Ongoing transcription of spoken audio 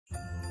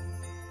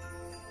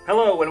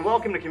Hello and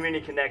welcome to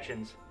Community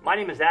Connections. My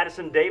name is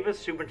Addison Davis,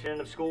 Superintendent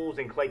of Schools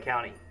in Clay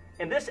County.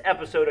 In this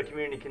episode of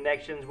Community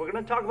Connections, we're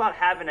going to talk about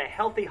having a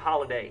healthy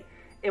holiday.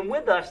 And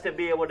with us to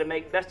be able to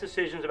make best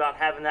decisions about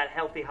having that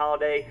healthy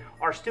holiday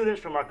are students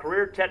from our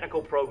career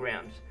technical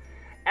programs.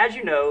 As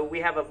you know,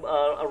 we have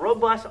a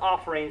robust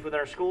offerings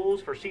within our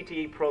schools for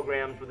CTE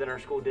programs within our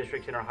school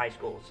districts and our high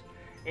schools.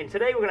 And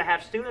today we're going to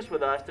have students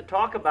with us to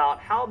talk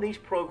about how these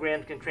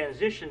programs can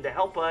transition to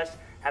help us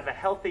have a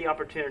healthy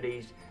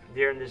opportunities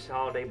during this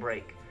holiday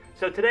break.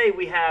 So today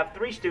we have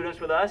 3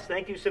 students with us.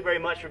 Thank you so very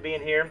much for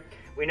being here.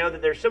 We know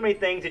that there's so many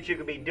things that you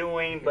could be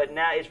doing, but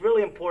now it's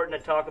really important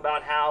to talk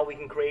about how we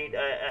can create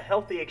a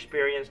healthy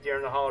experience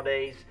during the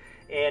holidays.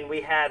 And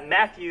we have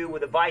Matthew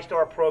with the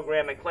ViStar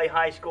program at Clay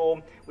High School.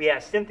 We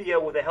have Cynthia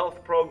with the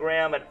health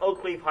program at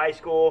Oakleaf High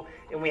School.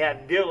 And we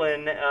have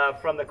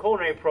Dylan from the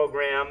culinary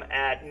program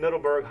at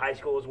Middleburg High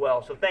School as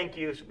well. So thank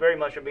you very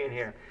much for being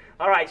here.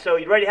 All right, so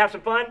you ready to have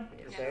some fun?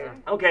 Yes, sir.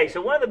 Okay,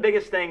 so one of the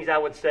biggest things I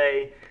would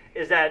say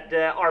is that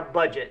our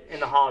budget in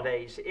the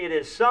holidays. It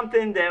is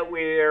something that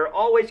we're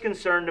always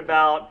concerned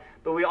about,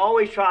 but we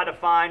always try to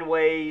find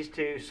ways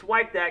to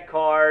swipe that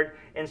card,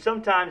 and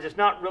sometimes it's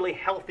not really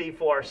healthy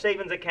for our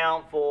savings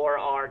account, for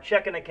our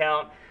checking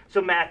account.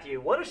 So Matthew,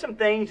 what are some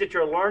things that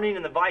you're learning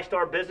in the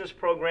ViStar business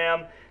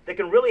program that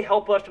can really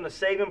help us from a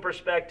saving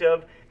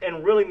perspective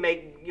and really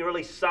make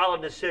really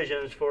solid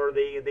decisions for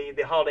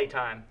the holiday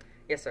time?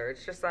 Yes, sir.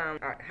 It's just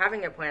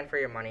having a plan for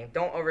your money.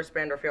 Don't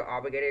overspend or feel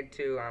obligated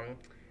to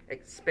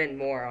spend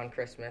more on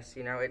Christmas.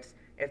 You know,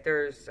 if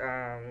there's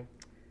a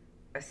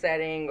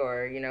setting,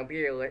 or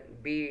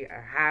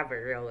have a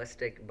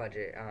realistic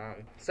budget.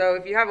 So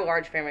if you have a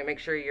large family, make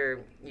sure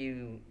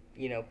you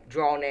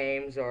draw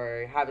names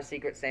or have a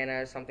secret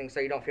Santa or something, so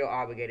you don't feel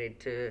obligated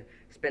to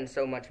spend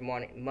so much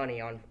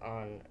money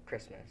on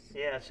Christmas.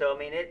 Yeah, so I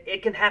mean,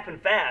 it can happen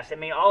fast. I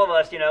mean, all of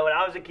us, when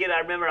I was a kid, I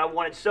remember I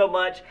wanted so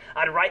much.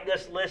 I'd write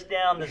this list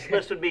down. This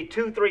list would be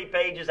 2-3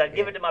 pages. I'd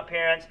give it to my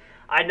parents.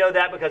 I know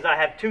that because I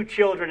have 2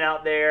 children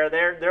out there.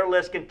 Their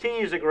list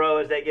continues to grow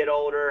as they get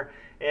older,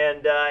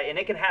 and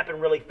it can happen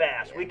really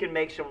fast. Yeah. We can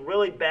make some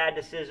really bad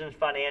decisions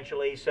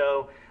financially.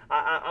 So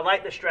I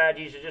like the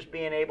strategies of just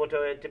being able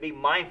to be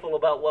mindful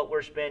about what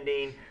we're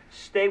spending,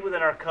 stay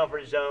within our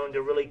comfort zone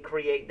to really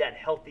create that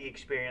healthy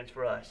experience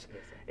for us.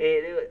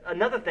 Yes,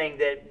 another thing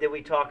that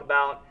we talk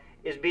about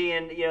is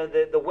being,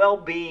 the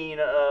well-being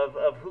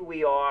of who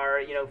we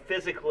are,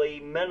 physically,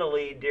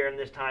 mentally during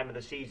this time of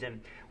the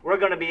season. There's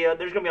going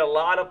to be a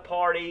lot of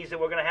parties that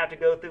we're going to have to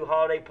go through,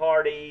 holiday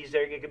parties.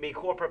 It could be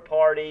corporate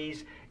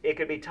parties. It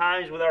could be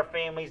times with our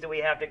families that we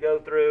have to go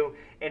through.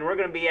 And we're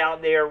going to be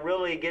out there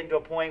really getting to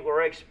a point where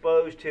we're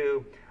exposed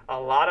to a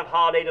lot of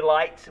holiday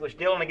delights, which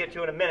Dylan will get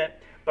to in a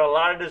minute, but a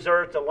lot of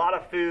desserts, a lot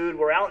of food.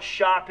 We're out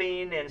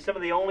shopping, and some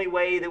of the only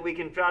way that we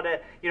can try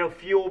to,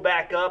 fuel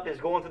back up is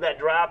going through that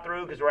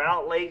drive-through, because we're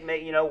out late,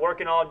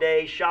 working all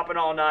day, shopping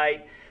all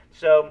night.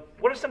 So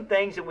what are some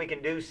things that we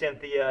can do,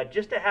 Cynthia,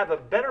 just to have a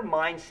better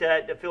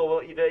mindset, to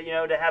feel,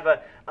 to have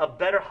a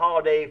better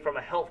holiday from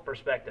a health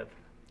perspective?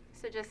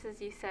 So just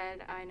as you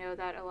said, I know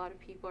that a lot of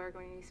people are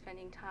going to be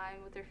spending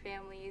time with their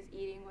families,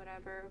 eating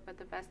whatever, but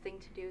the best thing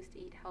to do is to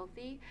eat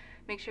healthy.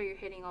 Make sure you're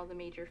hitting all the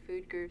major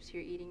food groups.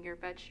 You're eating your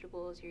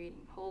vegetables, you're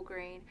eating whole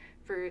grain,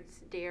 fruits,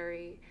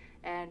 dairy,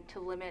 and to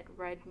limit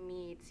red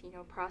meats,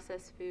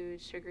 processed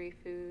foods, sugary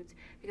foods,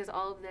 because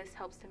all of this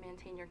helps to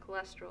maintain your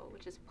cholesterol,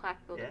 which is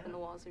plaque buildup in the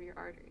walls of your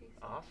arteries.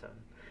 Awesome.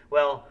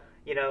 Well,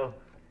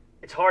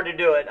 it's hard to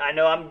do it. I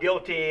know I'm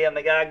guilty. I'm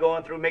the guy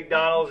going through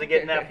McDonald's and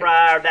getting that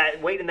fry,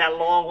 or waiting that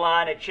long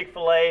line at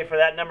Chick-fil-A for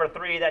that number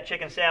 3, that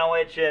chicken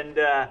sandwich. And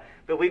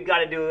but we've got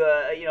to do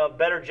a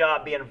better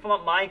job being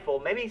mindful.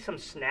 Maybe some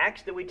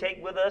snacks that we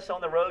take with us on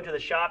the road to the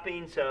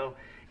shopping. So,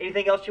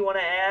 anything else you want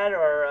to add,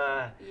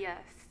 or?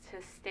 Yes, to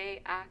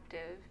stay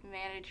active,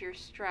 manage your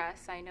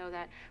stress. I know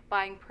that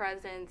buying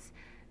presents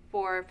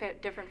for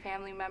different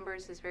family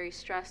members is very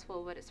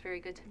stressful, but it's very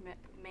good to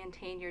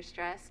maintain your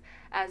stress,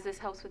 as this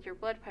helps with your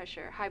blood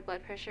pressure. High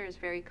blood pressure is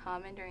very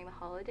common during the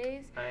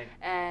holidays, right.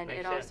 And Makes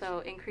it sense. Also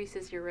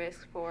increases your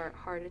risk for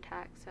heart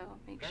attack. So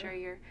make sure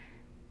you're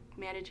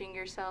managing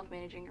yourself,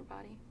 managing your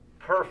body.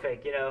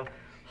 Perfect.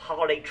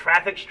 Holiday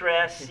traffic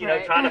stress,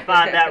 Right. trying to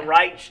find that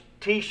right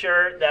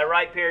T-shirt, that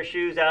right pair of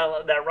shoes,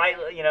 that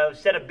right,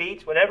 set of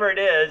Beats, whatever it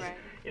is,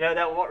 Right.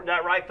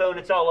 that right phone,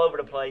 it's all over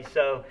the place.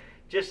 So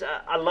just,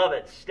 I love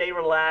it. Stay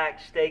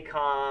relaxed, stay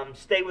calm,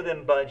 stay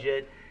within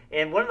budget.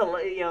 And one of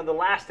the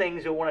last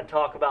things we want to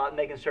talk about,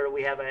 making sure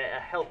we have a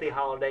healthy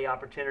holiday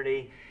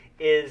opportunity,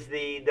 is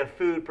the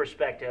food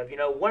perspective.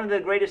 One of the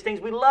greatest things,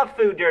 we love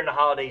food during the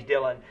holidays,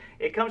 Dylan.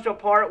 It comes to a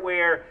part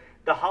where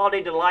the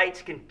holiday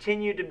delights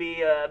continue to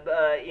be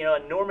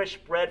enormous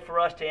spread for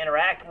us to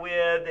interact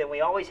with, and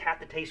we always have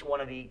to taste one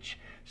of each.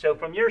 So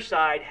from your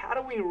side, how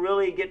do we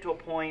really get to a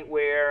point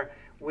where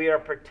we are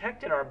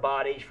protecting our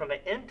bodies from an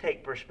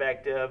intake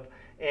perspective?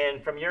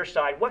 And from your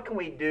side, what can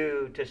we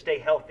do to stay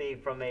healthy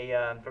from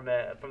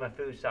a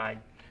food side?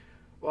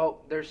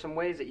 Well, there's some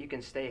ways that you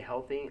can stay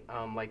healthy.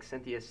 Like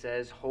Cynthia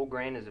says, whole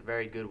grain is a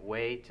very good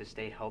way to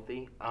stay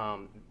healthy.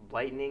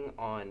 Lightening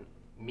on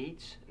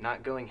meats,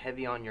 not going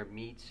heavy on your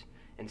meats,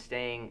 and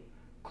staying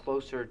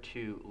closer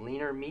to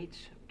leaner meats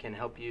can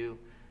help you,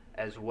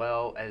 as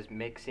well as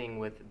mixing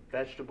with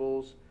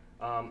vegetables.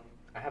 I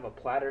have a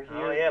platter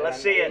here. Oh yeah, let's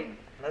see it.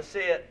 Let's see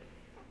it.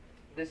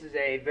 This is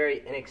a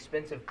very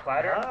inexpensive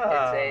platter.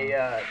 Ah.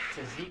 It's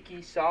a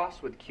tzatziki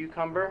sauce with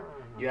cucumber.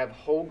 You have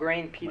whole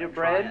grain pita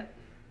bread.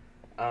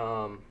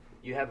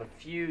 You have a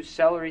few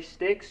celery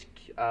sticks,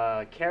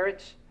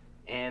 carrots,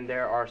 and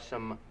there are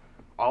some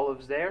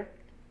olives there.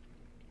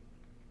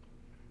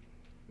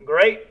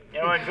 Great.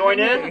 You want to join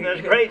in?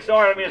 That's great.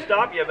 Sorry, I didn't mean to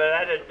stop you, but I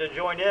had to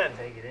join in.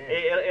 Take it in.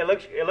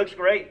 It looks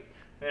great.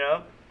 You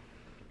know.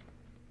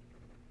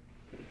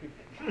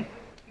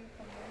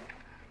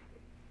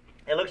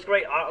 It looks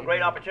great. A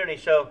great opportunity.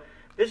 So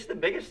this is the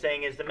biggest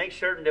thing, is to make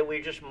certain that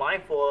we're just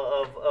mindful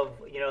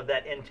of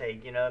that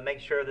intake. Make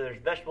sure that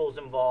there's vegetables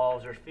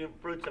involved, there's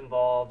fruits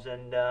involved,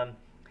 and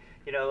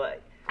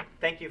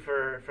thank you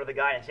for the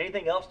guidance.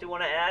 Anything else you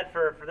want to add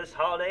for this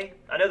holiday?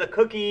 I know the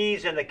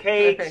cookies and the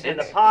cakes and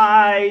the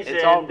pies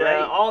it's and all great.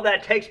 all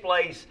that takes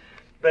place,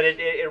 but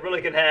it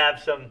really can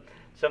have some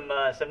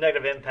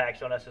negative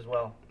impacts on us as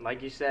well.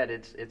 Like you said,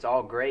 it's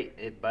all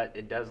great, but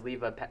it does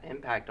leave an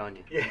impact on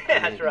you. Yeah,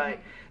 that's right.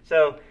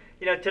 So,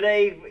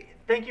 today,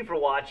 thank you for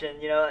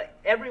watching.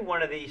 Every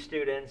one of these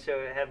students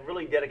have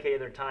really dedicated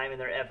their time and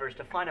their efforts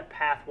to find a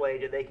pathway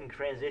that they can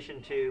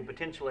transition to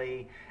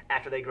potentially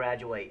after they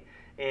graduate.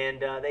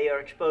 And they are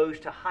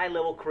exposed to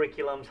high-level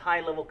curriculums,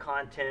 high-level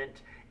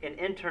content, and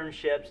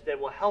internships that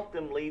will help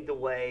them lead the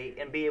way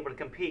and be able to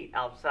compete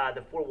outside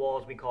the four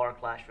walls we call our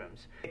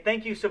classrooms.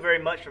 Thank you so very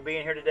much for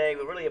being here today.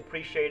 We really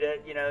appreciate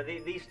it.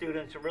 These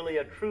students are really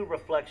a true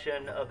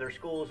reflection of their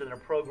schools and their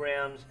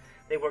programs.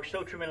 They work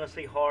so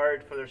tremendously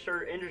hard for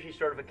their industry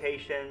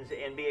certifications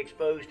and be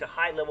exposed to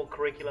high-level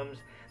curriculums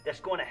that's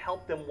going to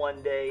help them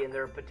one day in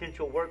their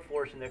potential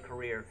workforce and their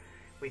career.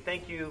 We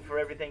thank you for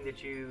everything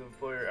that you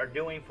are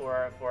doing for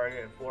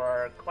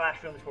our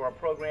classrooms, for our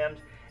programs,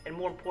 and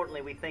more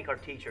importantly, we thank our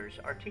teachers.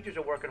 Our teachers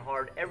are working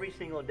hard every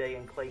single day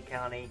in Clay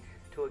County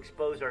to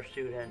expose our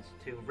students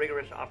to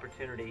rigorous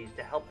opportunities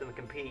to help them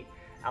compete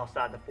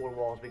outside the four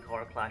walls we call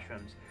our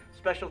classrooms.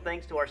 Special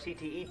thanks to our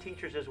CTE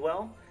teachers as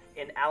well,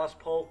 and Alice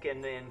Polk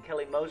and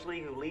Kelly Mosley,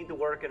 who lead the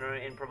work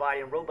in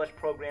providing robust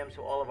programs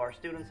to all of our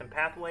students and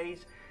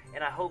pathways.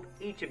 And I hope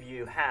each of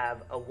you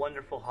have a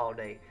wonderful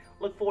holiday.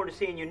 Look forward to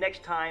seeing you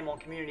next time on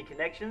Community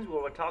Connections,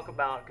 where we'll talk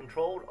about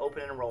controlled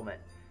open enrollment.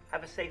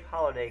 Have a safe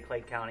holiday,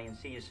 Clay County, and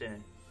see you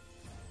soon.